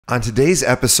On today's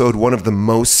episode, one of the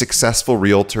most successful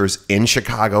realtors in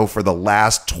Chicago for the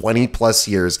last 20 plus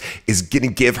years is going to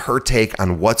give her take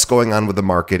on what's going on with the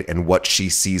market and what she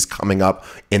sees coming up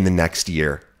in the next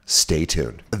year. Stay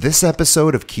tuned. This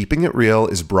episode of Keeping It Real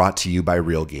is brought to you by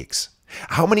Real Geeks.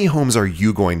 How many homes are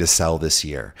you going to sell this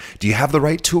year? Do you have the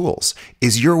right tools?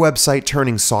 Is your website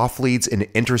turning soft leads into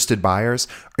interested buyers?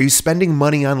 Are you spending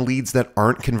money on leads that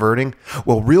aren't converting?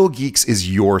 Well, Real Geeks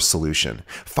is your solution.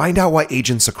 Find out why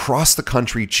agents across the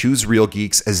country choose Real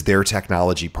Geeks as their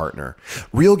technology partner.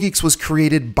 Real Geeks was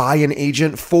created by an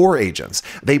agent for agents.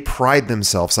 They pride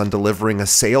themselves on delivering a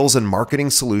sales and marketing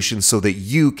solution so that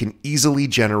you can easily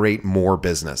generate more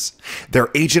business. Their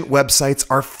agent websites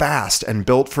are fast and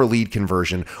built for lead conversion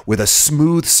with a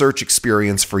smooth search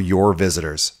experience for your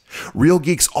visitors. Real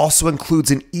Geeks also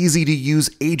includes an easy-to-use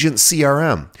agent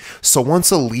CRM. So once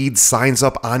a lead signs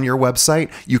up on your website,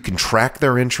 you can track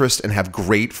their interest and have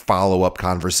great follow-up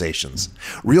conversations.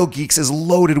 Real Geeks is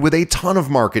loaded with a ton of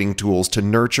marketing tools to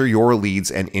nurture your leads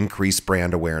and increase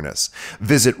brand awareness.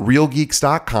 Visit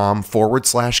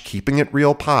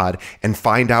realgeeks.com/keepingitrealpod and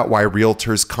find out why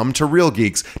realtors come to Real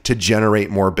Geeks to generate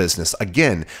more business.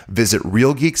 Again, visit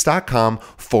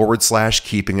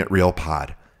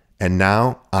realgeeks.com/keepingitrealpod. And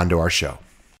now, on to our show.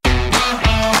 All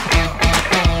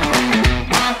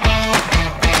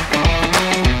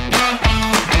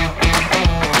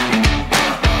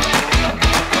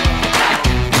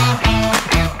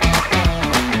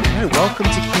right, welcome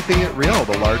to Keeping It Real,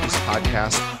 the largest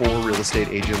podcast for real estate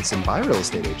agents and by real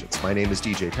estate agents. My name is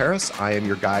DJ Paris. I am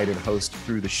your guide and host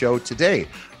through the show. Today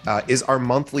is our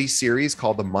monthly series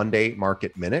called the Monday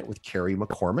Market Minute with Carrie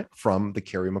McCormick from the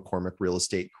Carrie McCormick Real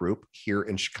Estate Group here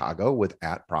in Chicago with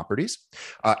At Properties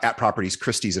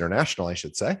Christie's International, I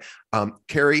should say.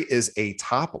 Carrie is a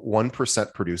top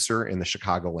 1% producer in the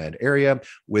Chicagoland area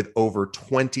with over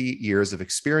 20 years of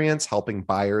experience helping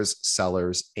buyers,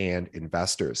 sellers, and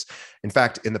investors. In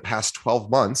fact, in the past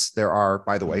 12 months, there are,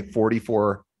 by the way,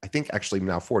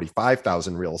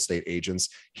 45,000 real estate agents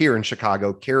here in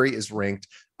Chicago. Carrie is ranked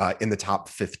in the top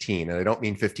 15. And I don't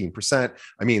mean 15%,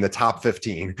 I mean the top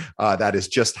 15. That is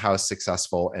just how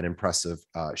successful and impressive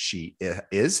she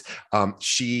is.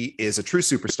 She is a true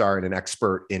superstar and an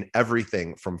expert in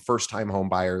everything from first-time home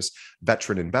buyers,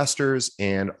 veteran investors,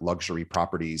 and luxury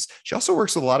properties. She also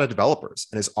works with a lot of developers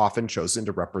and is often chosen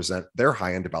to represent their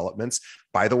high-end developments.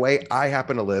 By the way, I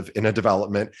happen to live in a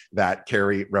development that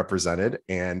Carrie represented,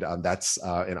 and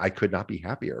and I could not be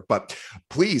happier. But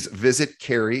please visit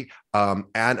Carrie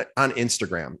and on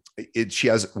Instagram. She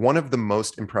has one of the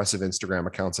most impressive Instagram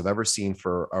accounts I've ever seen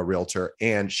for a realtor,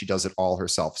 and she does it all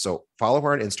herself. So follow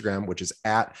her on Instagram, which is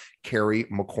at Carrie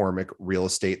McCormick Real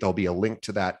Estate. There'll be a link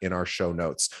to that in our show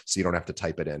notes, so you don't have to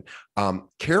type it in.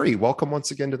 Carrie, welcome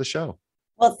once again to the show.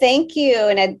 Well, thank you.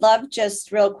 And I'd love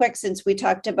just real quick, since we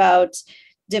talked about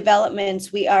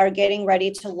developments, we are getting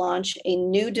ready to launch a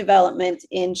new development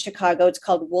in Chicago. It's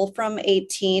called Wolfram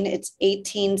 18. It's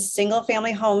 18 single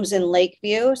family homes in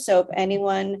Lakeview. So if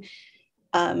anyone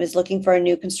is looking for a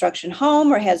new construction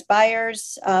home or has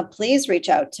buyers, please reach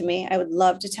out to me. I would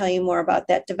love to tell you more about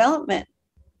that development.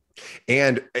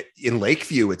 And in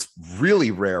Lakeview, it's really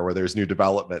rare where there's new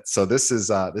development. So this is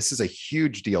a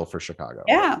huge deal for Chicago.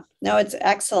 Yeah, no, it's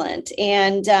excellent.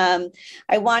 And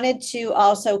I wanted to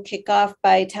also kick off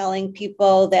by telling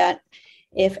people that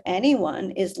if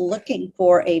anyone is looking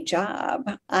for a job,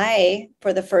 I,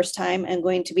 for the first time, am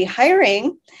going to be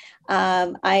hiring.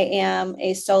 I am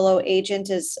a solo agent,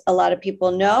 as a lot of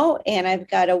people know, and I've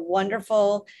got a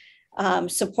wonderful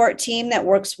support team that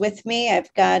works with me.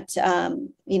 I've got,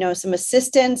 some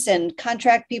assistants and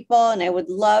contract people, and I would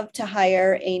love to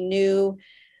hire a new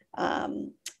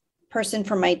person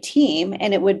for my team.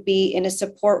 And it would be in a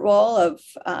support role of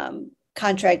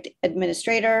contract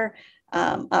administrator,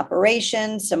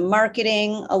 operations, some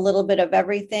marketing, a little bit of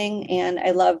everything. And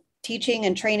I love teaching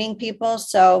and training people.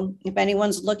 So if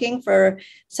anyone's looking for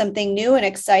something new and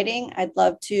exciting, I'd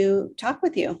love to talk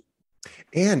with you.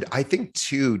 And I think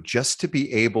too, just to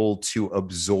be able to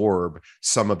absorb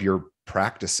some of your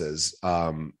practices,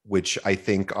 which I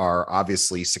think are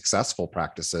obviously successful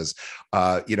practices.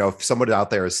 If someone out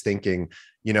there is thinking,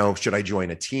 should I join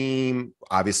a team?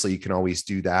 Obviously, you can always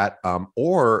do that.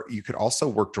 Or you could also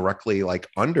work directly like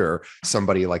under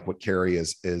somebody like what Carrie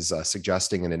is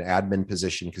suggesting in an admin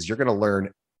position, because you're going to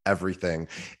learn everything.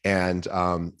 And,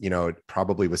 it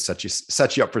probably would set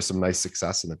you up for some nice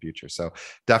success in the future. So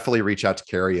definitely reach out to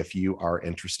Carrie if you are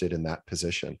interested in that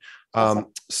position. Awesome.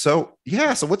 So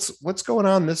what's going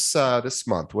on this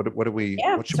month? What should we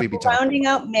be talking rounding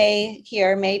about? out May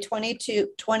here, May 22,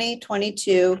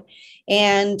 2022.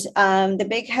 And the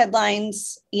big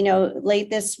headlines, late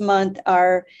this month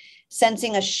are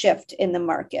sensing a shift in the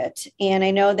market. And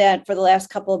I know that for the last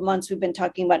couple of months, we've been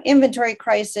talking about inventory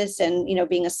crisis and,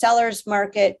 being a seller's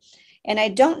market. And I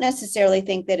don't necessarily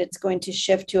think that it's going to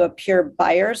shift to a pure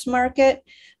buyer's market,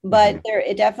 but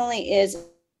it definitely is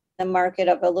the market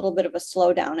of a little bit of a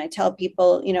slowdown. I tell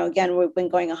people, again, we've been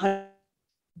going 100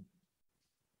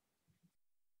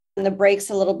 and the brakes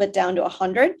a little bit down to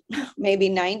 100, maybe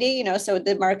 90, so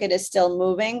the market is still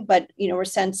moving, but, we're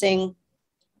sensing,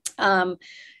 and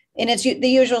it's the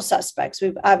usual suspects.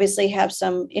 We've obviously have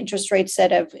some interest rates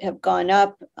that have gone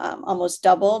up, almost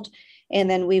doubled. And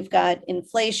then we've got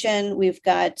inflation, we've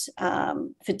got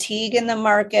fatigue in the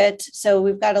market. So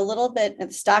we've got a little bit, the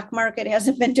stock market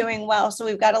hasn't been doing well. So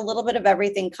we've got a little bit of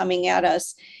everything coming at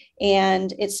us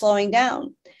and it's slowing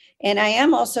down. And I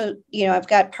am also, I've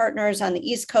got partners on the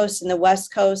East Coast and the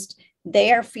West Coast.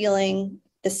 They are feeling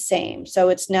the same. So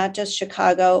it's not just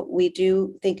Chicago. We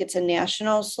do think it's a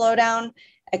national slowdown,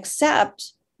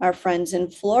 except our friends in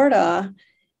Florida,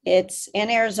 it's in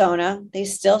Arizona. They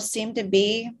still seem to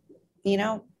be,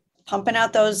 pumping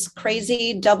out those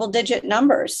crazy double-digit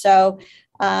numbers. So,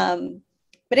 but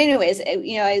anyways,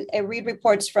 I read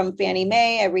reports from Fannie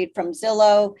Mae. I read from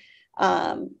Zillow.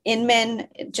 Inman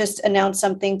just announced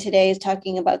something today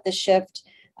talking about the shift.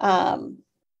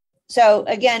 So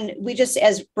again, we just,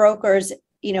 as brokers,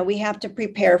 we have to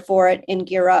prepare for it and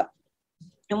gear up.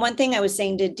 And one thing I was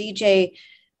saying to DJ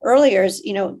earlier is,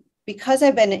 because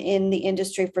I've been in the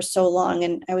industry for so long,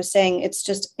 and I was saying it's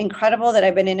just incredible that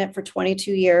I've been in it for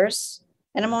 22 years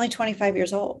and I'm only 25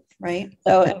 years old, right?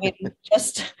 So, I mean,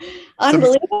 just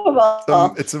unbelievable.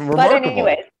 It's remarkable. But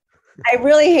anyway, I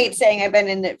really hate saying I've been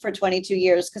in it for 22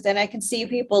 years because then I can see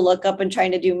people look up and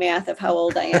trying to do math of how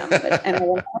old I am, but I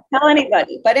won't tell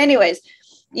anybody. But anyways,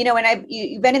 and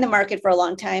you've been in the market for a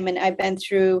long time, and I've been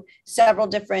through several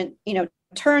different,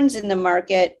 turns in the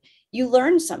market. You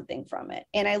learn something from it.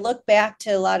 And I look back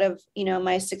to a lot of,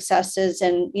 my successes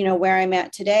and, where I'm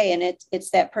at today. And it's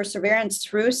that perseverance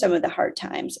through some of the hard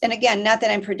times. And again, not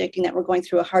that I'm predicting that we're going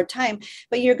through a hard time,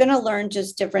 but you're going to learn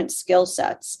just different skill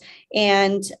sets.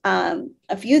 And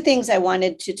a few things I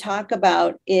wanted to talk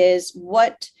about is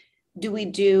what do we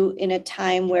do in a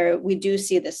time where we do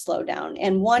see this slowdown?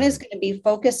 And one is going to be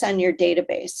focus on your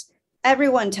database.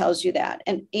 Everyone tells you that.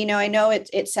 And, I know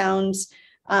it sounds,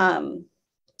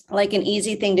 like an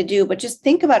easy thing to do, but just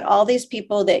think about all these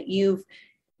people that you've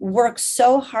worked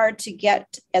so hard to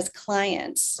get as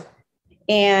clients,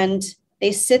 and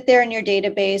they sit there in your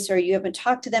database, or you haven't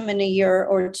talked to them in a year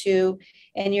or two,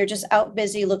 and you're just out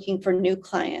busy looking for new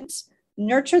clients.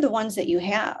 Nurture the ones that you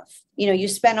have. You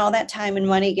spend all that time and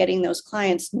money getting those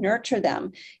clients, nurture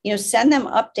them, send them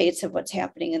updates of what's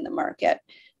happening in the market.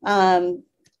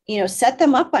 Set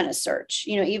them up on a search,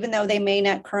 even though they may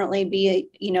not currently be,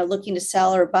 looking to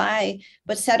sell or buy,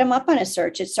 but set them up on a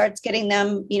search. It starts getting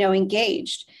them,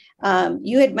 engaged.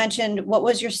 You had mentioned, what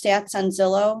was your stats on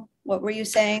Zillow? What were you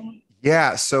saying?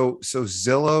 Yeah. So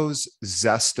Zillow's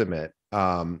Zestimate,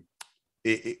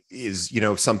 is,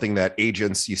 something that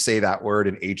agents, you say that word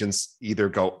and agents either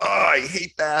go, oh, I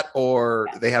hate that, or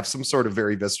they have some sort of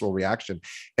very visceral reaction.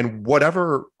 And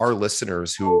whatever our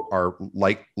listeners who are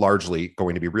largely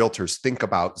going to be realtors think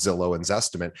about Zillow and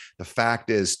Zestimate, the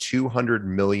fact is 200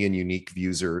 million unique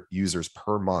users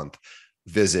per month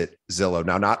visit Zillow.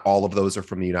 Now, not all of those are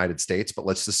from the United States, but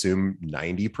let's assume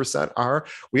 90% are.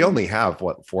 We only have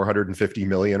 450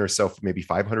 million or so, maybe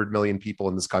 500 million people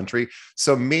in this country.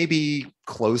 So maybe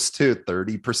close to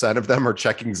 30% of them are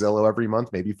checking Zillow every month,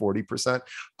 maybe 40%.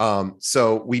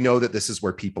 So we know that this is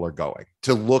where people are going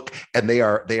to look, and they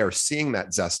are seeing that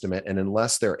Zestimate. And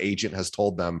unless their agent has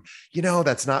told them,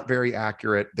 that's not very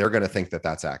accurate, they're going to think that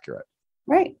that's accurate.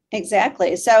 Right,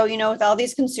 exactly. So, with all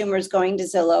these consumers going to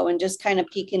Zillow and just kind of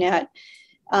peeking at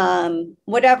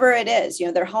whatever it is,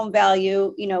 their home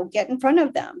value, get in front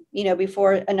of them,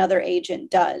 before another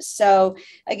agent does. So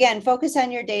again, focus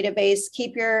on your database,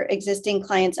 keep your existing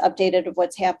clients updated of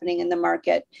what's happening in the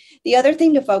market. The other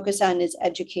thing to focus on is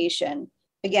education.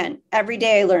 Again, every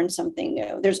day I learn something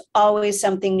new. There's always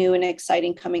something new and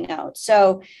exciting coming out.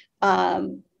 So,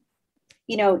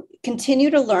 continue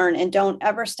to learn and don't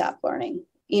ever stop learning,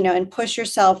 and push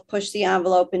the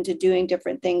envelope into doing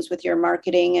different things with your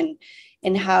marketing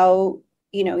and how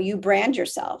you brand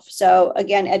yourself. So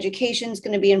again, education is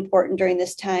going to be important during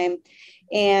this time,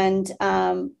 and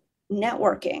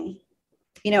networking.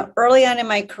 Early on in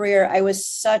my career, I was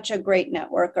such a great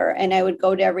networker, and I would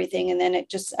go to everything, and then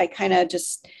I kind of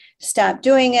just stopped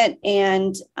doing it.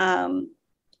 And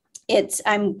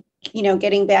I'm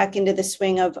getting back into the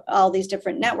swing of all these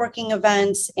different networking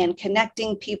events and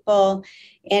connecting people.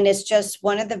 And it's just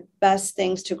one of the best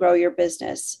things to grow your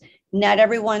business. Not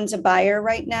everyone's a buyer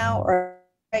right now,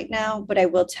 but I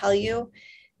will tell you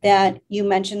that you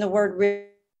mentioned the word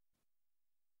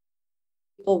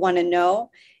people want to know,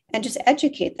 and just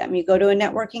educate them. You go to a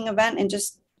networking event and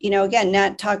just, again,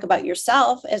 not talk about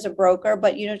yourself as a broker,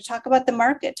 but, talk about the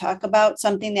market, talk about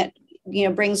something that,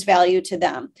 brings value to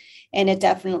them. And it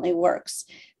definitely works.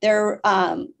 There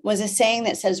was a saying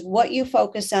that says, what you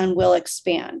focus on will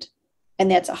expand. And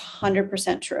that's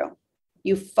 100% true.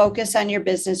 You focus on your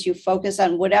business, you focus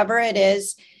on whatever it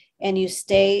is, and you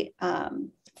stay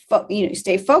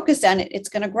focused on it, it's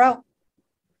going to grow.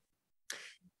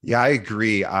 Yeah, I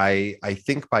agree. I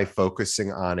think by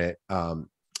focusing on it,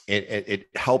 it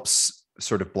helps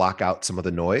sort of block out some of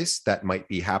the noise that might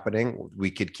be happening.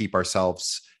 We could keep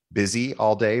ourselves busy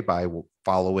all day by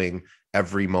following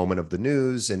every moment of the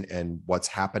news and what's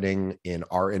happening in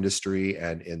our industry,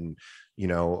 and in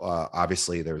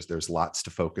obviously there's lots to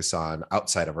focus on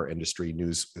outside of our industry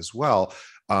news as well.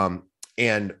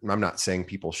 And I'm not saying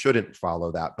people shouldn't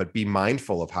follow that, but be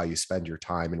mindful of how you spend your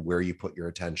time and where you put your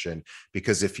attention.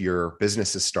 Because if your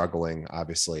business is struggling,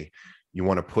 obviously you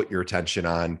want to put your attention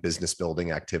on business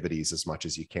building activities as much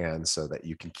as you can, so that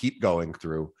you can keep going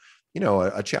through,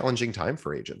 a challenging time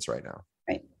for agents right now.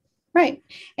 Right.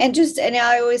 And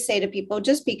I always say to people,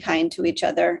 just be kind to each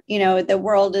other. The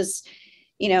world is,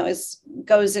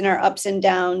 goes in our ups and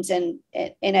downs. And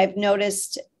I've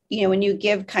noticed, when you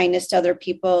give kindness to other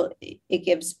people, it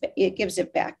gives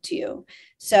it back to you.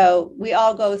 So we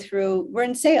all go through, we're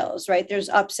in sales, right? There's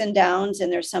ups and downs,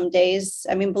 and there's some days,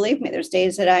 believe me, there's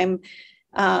days that I'm,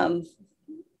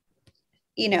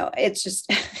 it's just,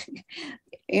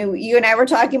 you and I were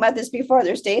talking about this before.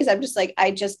 There's days I'm just like,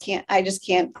 I just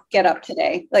can't get up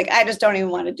today. Like, I just don't even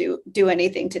want to do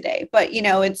anything today. But,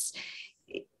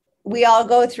 we all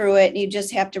go through it, and you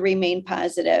just have to remain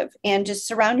positive and just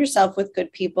surround yourself with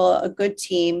good people, a good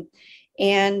team,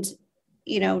 and,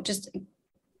 just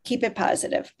keep it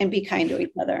positive and be kind to each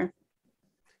other.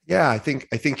 Yeah, I think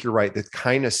you're right. The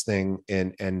kindness thing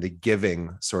and the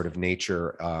giving sort of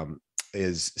nature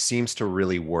seems to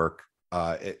really work.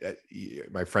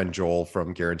 My friend Joel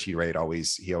from Guaranteed Rate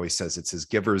always says it's his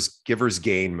giver's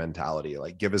gain mentality.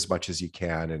 Like, give as much as you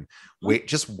can and wait,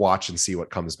 just watch and see what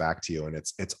comes back to you. And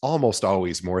it's almost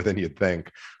always more than you'd think.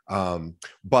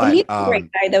 But he's a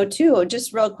great guy though too.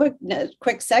 Just real quick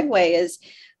segue is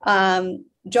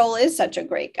Joel is such a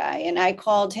great guy. And I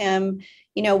called him,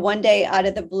 one day out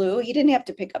of the blue. He didn't have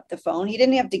to pick up the phone. He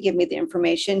didn't have to give me the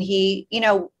information. He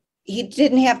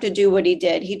didn't have to do what he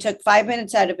did. He took 5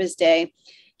 minutes out of his day.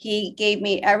 He gave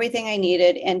me everything I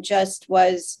needed and just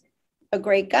was a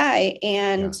great guy.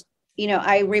 And,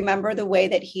 I remember the way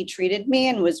that he treated me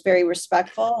and was very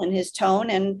respectful in his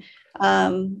tone. And,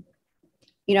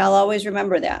 I'll always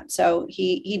remember that. So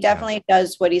he definitely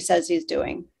does what he says he's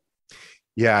doing.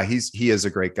 Yeah, he is a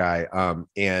great guy,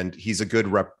 and he's a good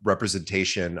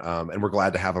representation, and we're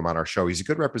glad to have him on our show. He's a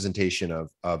good representation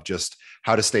of just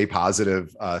how to stay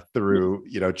positive through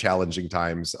challenging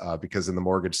times, because in the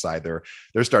mortgage side, they're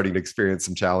starting to experience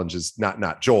some challenges.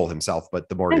 Not Joel himself, but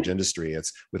the mortgage industry.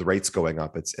 It's with rates going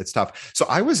up. It's tough. So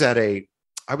I was at an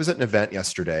event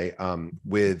yesterday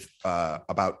with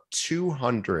about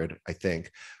 200, I think,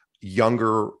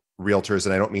 younger realtors,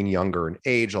 and I don't mean younger in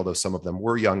age, although some of them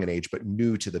were young in age, but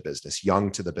young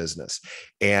to the business.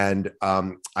 And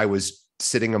I was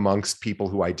sitting amongst people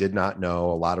who I did not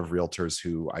know, a lot of realtors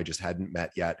who I just hadn't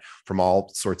met yet from all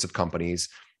sorts of companies.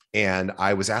 And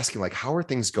I was asking, like, how are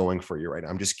things going for you right now?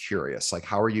 I'm just curious, like,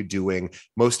 how are you doing?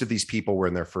 Most of these people were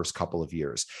in their first couple of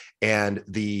years. And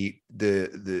the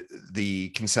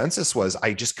consensus was,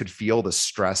 I just could feel the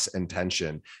stress and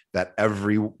tension that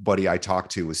everybody I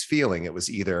talked to was feeling. It was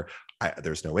either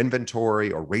there's no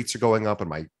inventory, or rates are going up and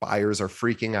my buyers are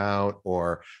freaking out,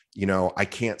 or, I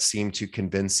can't seem to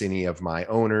convince any of my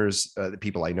owners, the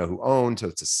people I know who own,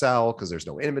 to sell because there's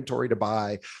no inventory to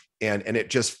buy. And it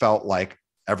just felt like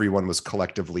everyone was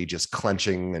collectively just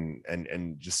clenching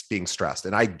and just being stressed.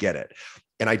 And I get it.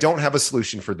 And I don't have a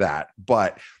solution for that.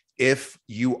 But if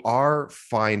you are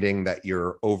finding that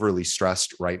you're overly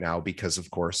stressed right now, because of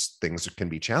course things can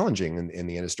be challenging in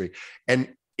the industry.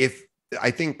 And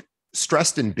I think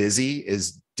stressed and busy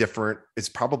is different. It's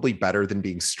probably better than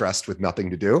being stressed with nothing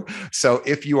to do. So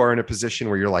if you are in a position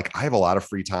where you're like, I have a lot of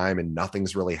free time and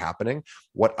nothing's really happening,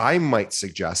 what I might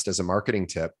suggest as a marketing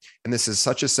tip, and this is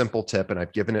such a simple tip and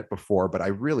I've given it before, but I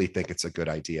really think it's a good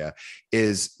idea,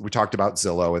 is we talked about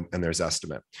Zillow and their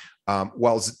Zestimate.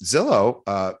 Well,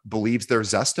 Zillow believes their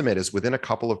Zestimate is within a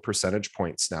couple of percentage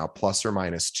points now, plus or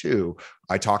minus 2.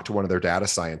 I talked to one of their data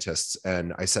scientists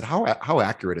and I said, how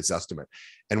accurate is Zestimate?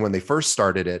 And when they first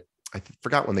started it, I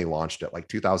forgot when they launched it, like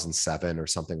 2007 or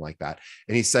something like that.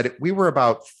 And he said we were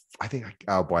about, I think,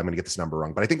 oh boy, I'm going to get this number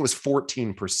wrong, but I think it was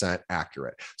 14%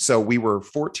 accurate. So we were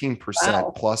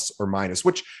 14% plus or minus,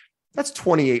 which that's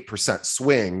 28%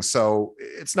 swing. So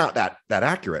it's not that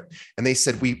accurate. And they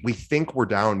said, we think we're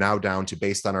down to,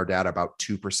 based on our data, about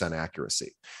 2%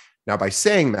 accuracy. Now, by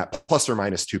saying that, plus or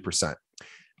minus 2%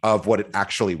 of what it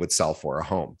actually would sell for a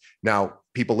home. Now,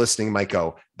 people listening might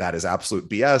go, that is absolute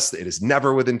BS. It is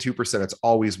never within 2%. It's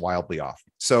always wildly off.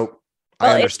 So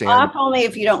I understand. It's off only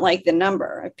if you don't like the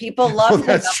number. If people love the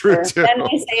that's number, true too. then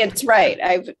they say it's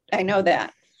right. I know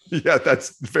that. Yeah,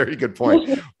 that's a very good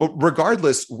point. But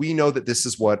regardless, we know that this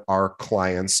is what our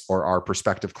clients or our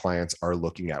prospective clients are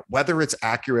looking at. Whether it's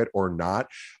accurate or not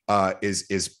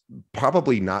is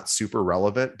probably not super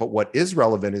relevant. But what is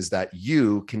relevant is that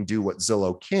you can do what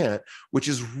Zillow can't, which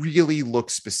is really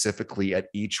look specifically at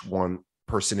each one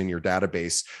person in your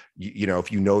database. You know,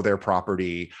 if you know their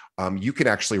property, you can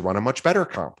actually run a much better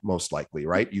comp, most likely,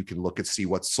 right? You can look and see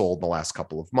what's sold in the last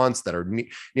couple of months that are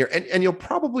near, and you'll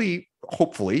probably,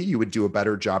 hopefully you would do a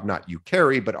better job, not you,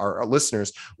 Carrie, but our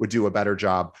listeners would do a better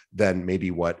job than maybe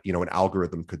what, you know, an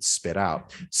algorithm could spit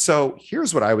out. So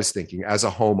here's what I was thinking as a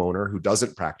homeowner who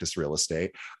doesn't practice real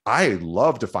estate. I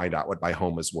love to find out what my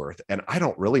home is worth. And I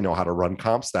don't really know how to run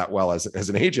comps that well as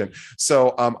an agent.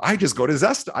 So I just go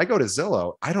to I go to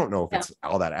Zillow. I don't know if it's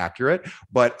all that accurate,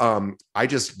 but I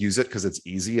just use it because it's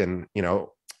easy. And, you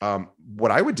know, what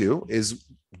I would do is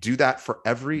do that for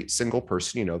every single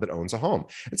person you know that owns a home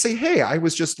and say, hey, I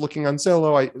was just looking on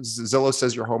Zillow. Zillow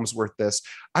says your home's worth this.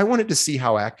 I wanted to see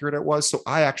how accurate it was. So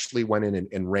I actually went in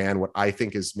and ran what I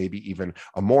think is maybe even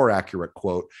a more accurate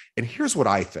quote. And here's what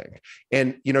I think.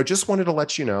 And, you know, just wanted to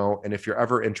let you know. And if you're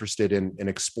ever interested in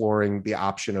exploring the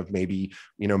option of maybe,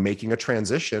 you know, making a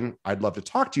transition, I'd love to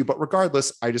talk to you. But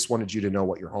regardless, I just wanted you to know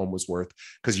what your home was worth,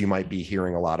 because you might be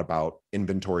hearing a lot about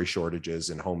inventory shortages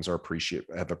and homes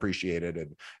have appreciated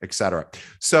and et cetera.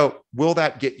 So will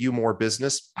that get you more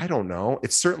business? I don't know.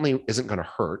 It certainly isn't going to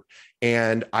hurt.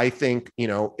 And I think, you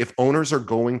know, if owners are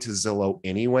going to Zillow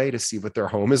anyway to see what their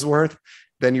home is worth,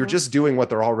 then you're just doing what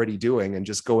they're already doing and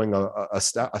just going a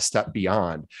step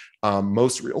beyond.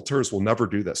 Most realtors will never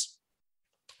do this.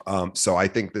 So I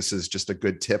think this is just a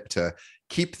good tip to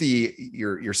keep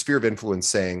your sphere of influence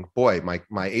saying, boy,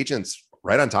 my agent's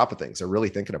right on top of things. They're really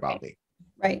thinking about me.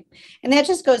 Right. And that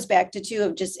just goes back to too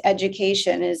of just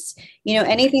education is, you know,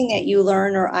 anything that you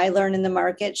learn or I learn in the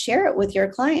market, share it with your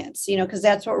clients, you know, because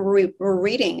that's what we're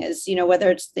reading is, you know,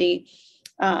 whether it's the,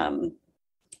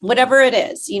 whatever it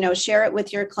is, you know, share it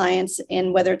with your clients,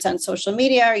 and whether it's on social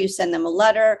media or you send them a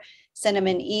letter, send them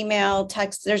an email,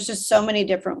 text, there's just so many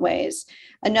different ways.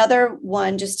 Another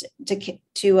one, just to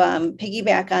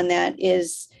piggyback on that,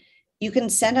 is you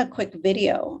can send a quick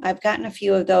video. I've gotten a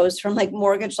few of those from like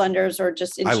mortgage lenders or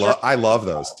just insurance. I love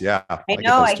those. Yeah. I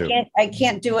know I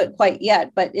can't do it quite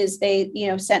yet, but they, you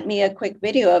know, sent me a quick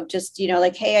video of just, you know,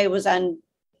 like, hey,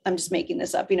 I'm just making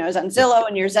this up, you know, I was on Zillow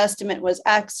and your Zestimate was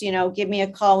X, you know, give me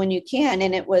a call when you can.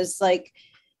 And it was like,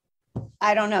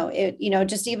 I don't know, it, you know,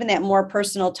 just even that more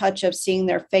personal touch of seeing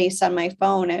their face on my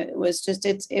phone. It was just,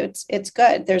 it's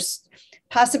good. There's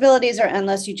possibilities are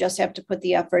endless. You just have to put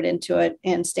the effort into it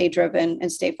and stay driven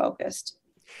and stay focused.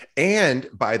 And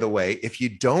by the way, if you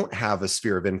don't have a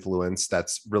sphere of influence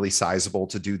that's really sizable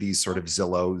to do these sort of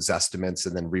Zillow estimates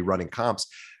and then rerunning comps,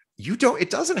 it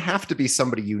doesn't have to be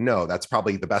somebody you know. That's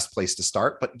probably the best place to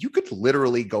start, but you could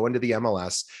literally go into the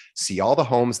MLS, see all the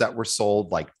homes that were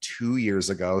sold like 2 years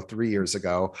ago, 3 years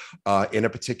ago in a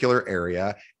particular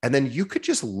area. And then you could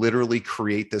just literally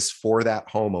create this for that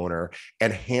homeowner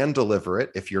and hand deliver it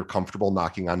if you're comfortable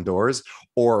knocking on doors,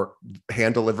 or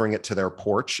hand delivering it to their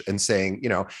porch and saying, you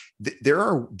know,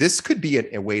 this could be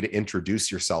a way to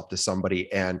introduce yourself to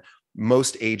somebody. And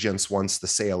most agents, once the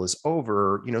sale is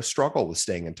over, you know, struggle with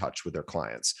staying in touch with their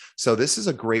clients. So this is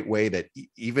a great way that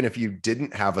even if you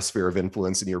didn't have a sphere of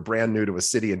influence and you're brand new to a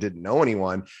city and didn't know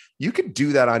anyone, you could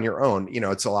do that on your own. You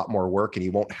know, it's a lot more work and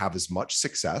you won't have as much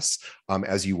success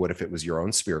as you would if it was your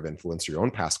own sphere of influence, your own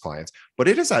past clients. But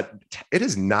it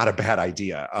is not a bad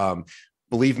idea.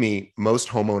 believe me, most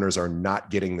homeowners are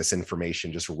not getting this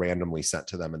information just randomly sent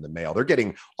to them in the mail. They're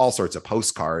getting all sorts of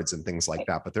postcards and things like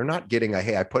that, but they're not getting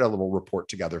hey, I put a little report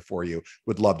together for you.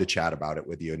 Would love to chat about it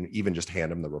with you, and even just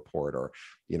hand them the report, or,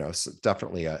 so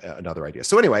definitely another idea.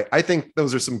 So anyway, I think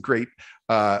those are some great,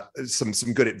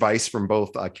 some good advice from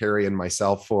both Carrie and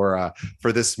myself for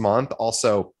this month.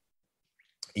 Also,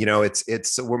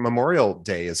 it's Memorial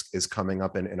Day is coming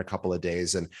up in a couple of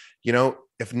days. And,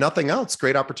 if nothing else,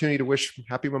 great opportunity to wish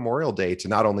happy Memorial Day to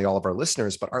not only all of our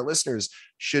listeners, but our listeners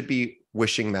should be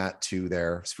wishing that to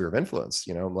their sphere of influence.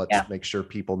 Let's make sure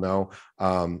people know,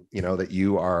 that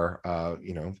you are,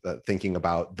 thinking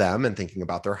about them and thinking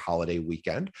about their holiday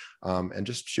weekend, and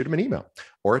just shoot them an email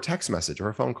or a text message or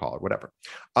a phone call or whatever.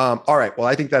 All right. Well,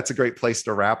 I think that's a great place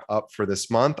to wrap up for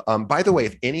this month. By the way,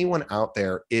 if anyone out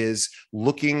there is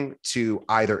looking to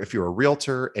either, if you're a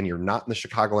realtor and you're not in the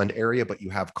Chicagoland area, but you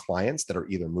have clients that are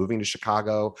either moving to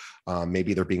Chicago,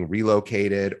 maybe they're being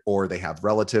relocated, or they have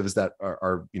relatives that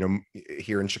are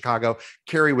here in Chicago,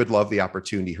 Carrie would love the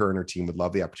opportunity. Her and her team would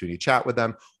love the opportunity to chat with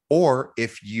them. Or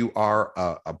if you are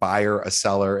a buyer, a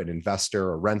seller, an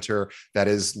investor, a renter that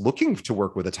is looking to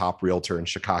work with a top realtor in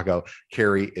Chicago,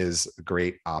 Carrie is a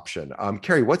great option.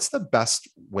 Carrie, what's the best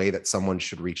way that someone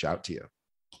should reach out to you?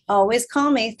 Always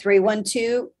call me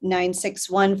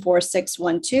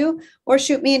 312-961-4612, or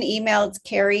shoot me an email. It's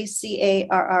Carrie,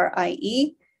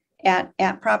 CARRIE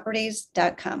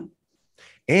 @properties.com.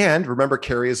 And remember,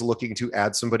 Carrie is looking to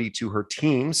add somebody to her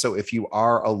team. So if you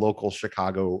are a local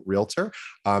Chicago realtor,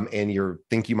 and you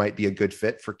think you might be a good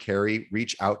fit for Carrie,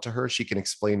 reach out to her. She can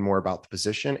explain more about the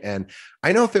position. And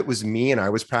I know if it was me and I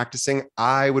was practicing,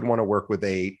 I would want to work with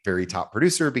a very top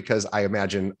producer, because I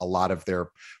imagine a lot of their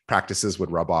practices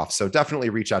would rub off. So definitely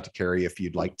reach out to Carrie if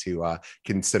you'd like to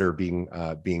consider being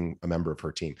a member of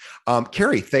her team.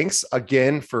 Carrie, thanks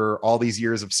again for all these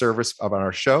years of service on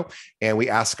our show. And we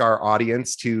ask our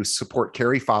audience to support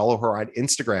Carrie. Follow her on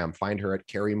Instagram. Find her at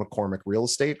Carrie McCormick Real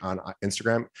Estate on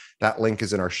Instagram. That link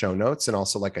is in our show notes. And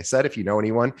also, like I said, if you know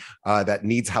anyone that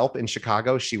needs help in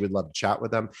Chicago, she would love to chat with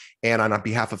them. And on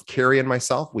behalf of Carrie and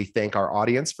myself, we thank our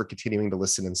audience for continuing to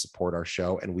listen and support our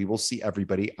show. And we will see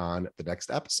everybody on the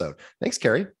next episode. Thanks,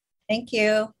 Carrie. Thank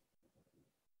you.